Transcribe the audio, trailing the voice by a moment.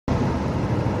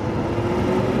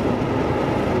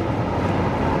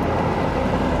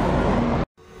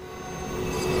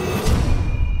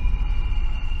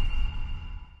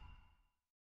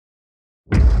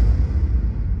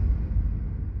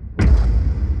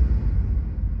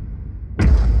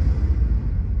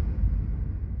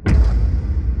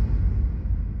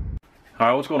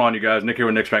Alright, what's going on, you guys? Nick here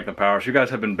with Nick Strength and Power. So you guys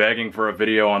have been begging for a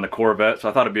video on the Corvette, so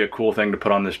I thought it'd be a cool thing to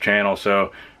put on this channel.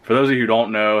 So for those of you who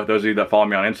don't know, those of you that follow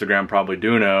me on Instagram probably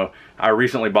do know, I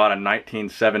recently bought a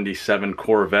 1977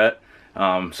 Corvette.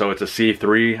 So it's a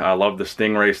C3. I love the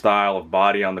Stingray style of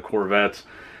body on the Corvettes.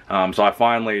 So I've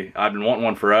been wanting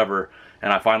one forever,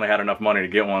 and I finally had enough money to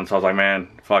get one. So I was like, man,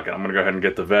 fuck it, I'm gonna go ahead and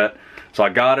get the Vette. So I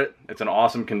got it. It's in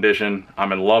awesome condition.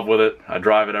 I'm in love with it. I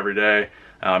drive it every day.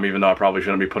 Even though I probably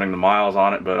shouldn't be putting the miles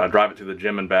on it, but I drive it to the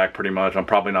gym and back pretty much. I'm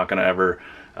probably not going to ever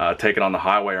take it on the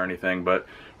highway or anything, but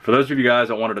for those of you guys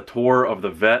that wanted a tour of the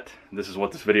Vette, this is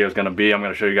what this video is going to be. I'm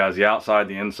going to show you guys the outside,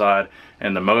 the inside,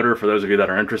 and the motor for those of you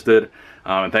that are interested.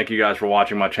 And thank you guys for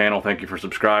watching my channel. Thank you for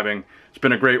subscribing. It's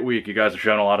been a great week. You guys have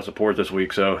shown a lot of support this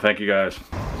week, so thank you guys.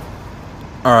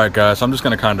 Alright guys, so I'm just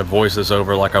going to kind of voice this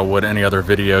over like I would any other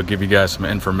video, give you guys some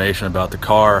information about the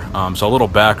car. So a little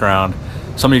background.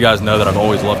 Some of you guys know that I've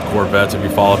always loved Corvettes. If you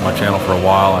followed my channel for a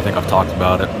while, I think I've talked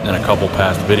about it in a couple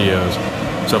past videos.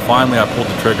 So finally I pulled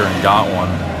the trigger and got one.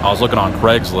 I was looking on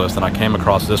Craigslist and I came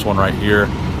across this one right here.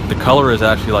 The color is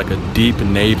actually like a deep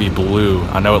navy blue.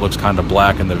 I know it looks kind of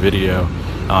black in the video,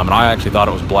 and I actually thought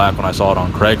it was black when I saw it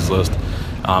on Craigslist.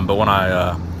 But when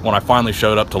I finally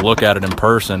showed up to look at it in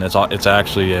person, it's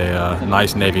actually a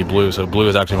nice navy blue. So blue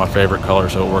is actually my favorite color,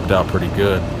 so it worked out pretty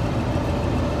good.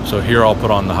 So here I'll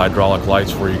put on the hydraulic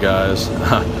lights for you guys.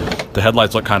 The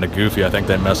headlights look kind of goofy. I think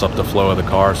they mess up the flow of the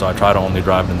car, so I try to only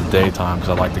drive it in the daytime because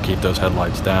I like to keep those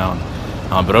headlights down.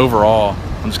 But overall,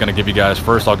 I'm just going to give you guys,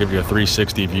 first I'll give you a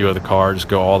 360 view of the car, just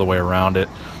go all the way around it.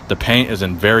 The paint is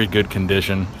in very good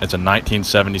condition. It's a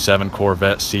 1977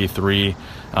 Corvette C3.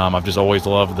 I've just always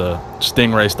loved the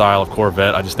Stingray style of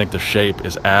Corvette. I just think the shape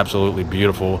is absolutely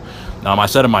beautiful. I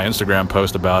said in my Instagram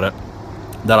post about it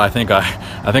that I think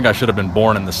I should have been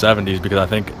born in the 70s, because I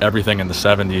think everything in the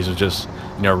 70s was just,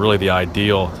 you know, really the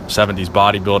ideal. 70s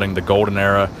bodybuilding, the golden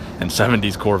era, and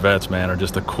 70s Corvettes, man, are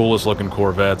just the coolest looking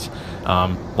Corvettes.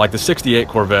 Like the 68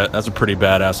 Corvette, that's a pretty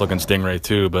badass looking Stingray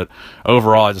too, but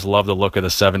overall I just love the look of the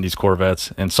 70s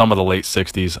Corvettes and some of the late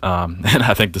 60s, and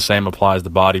I think the same applies to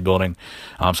bodybuilding.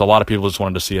 So a lot of people just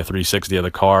wanted to see a 360 of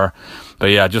the car. But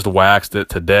yeah, I just waxed it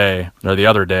today, or the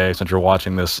other day, since you're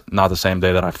watching this, not the same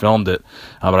day that I filmed it,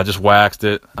 but I just waxed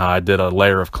it. I did a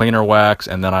layer of cleaner wax,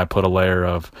 and then I put a layer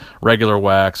of regular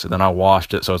wax, and then I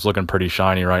washed it, so it's looking pretty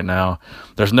shiny right now.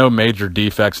 There's no major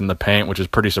defects in the paint, which is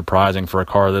pretty surprising for a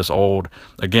car this old.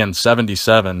 Again,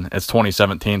 77, it's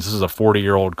 2017, so this is a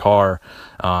 40-year-old car.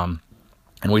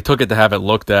 And we took it to have it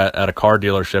looked at a car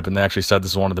dealership, and they actually said this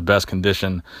is one of the best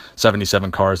condition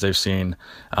 77 cars they've seen.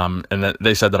 And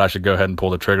they said that I should go ahead and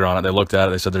pull the trigger on it. They looked at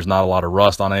it, they said there's not a lot of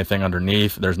rust on anything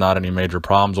underneath. There's not any major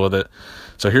problems with it.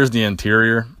 So here's the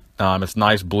interior. It's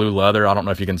nice blue leather. I don't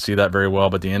know if you can see that very well,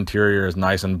 but the interior is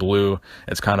nice and blue.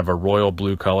 It's kind of a royal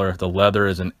blue color. The leather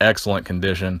is in excellent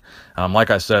condition. Like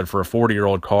I said, for a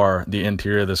 40-year-old car, the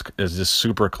interior of this is just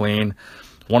super clean.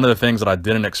 One of the things that I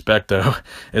didn't expect, though,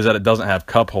 is that it doesn't have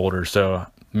cup holders. So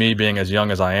me being as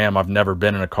young as I am, I've never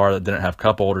been in a car that didn't have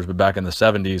cup holders, but back in the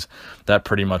 70s, that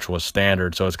pretty much was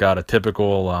standard. So it's got a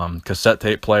typical cassette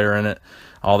tape player in it.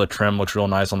 All the trim looks real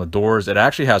nice on the doors. It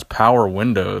actually has power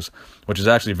windows, which is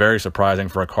actually very surprising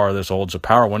for a car this old. So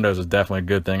power windows is definitely a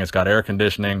good thing. It's got air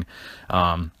conditioning.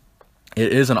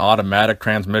 It is an automatic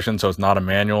transmission, so it's not a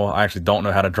manual. I actually don't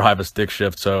know how to drive a stick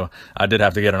shift, so I did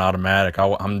have to get an automatic.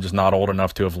 I'm just not old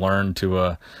enough to have learned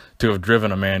to have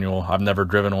driven a manual. I've never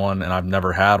driven one, and I've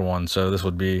never had one, so that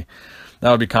would be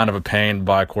kind of a pain to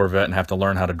buy a Corvette and have to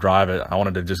learn how to drive it. I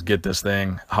wanted to just get this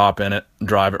thing, hop in it,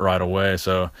 drive it right away,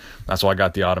 so that's why I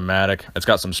got the automatic. It's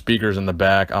got some speakers in the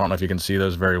back. I don't know if you can see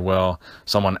those very well.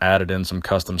 Someone added in some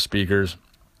custom speakers.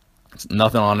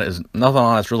 Nothing on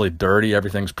it's really dirty.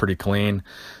 Everything's pretty clean.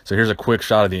 So here's a quick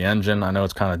shot of the engine. I know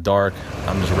it's kind of dark.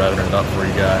 I'm just revving it up for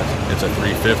you guys. It's a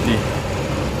 350.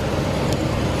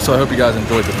 So I hope you guys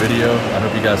enjoyed the video. I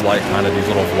hope you guys like kind of these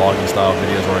little vlogging style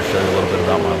videos where I show you a little bit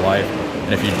about my life.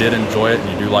 And if you did enjoy it and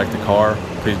you do like the car,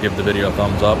 please give the video a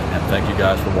thumbs up, and thank you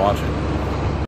guys for watching.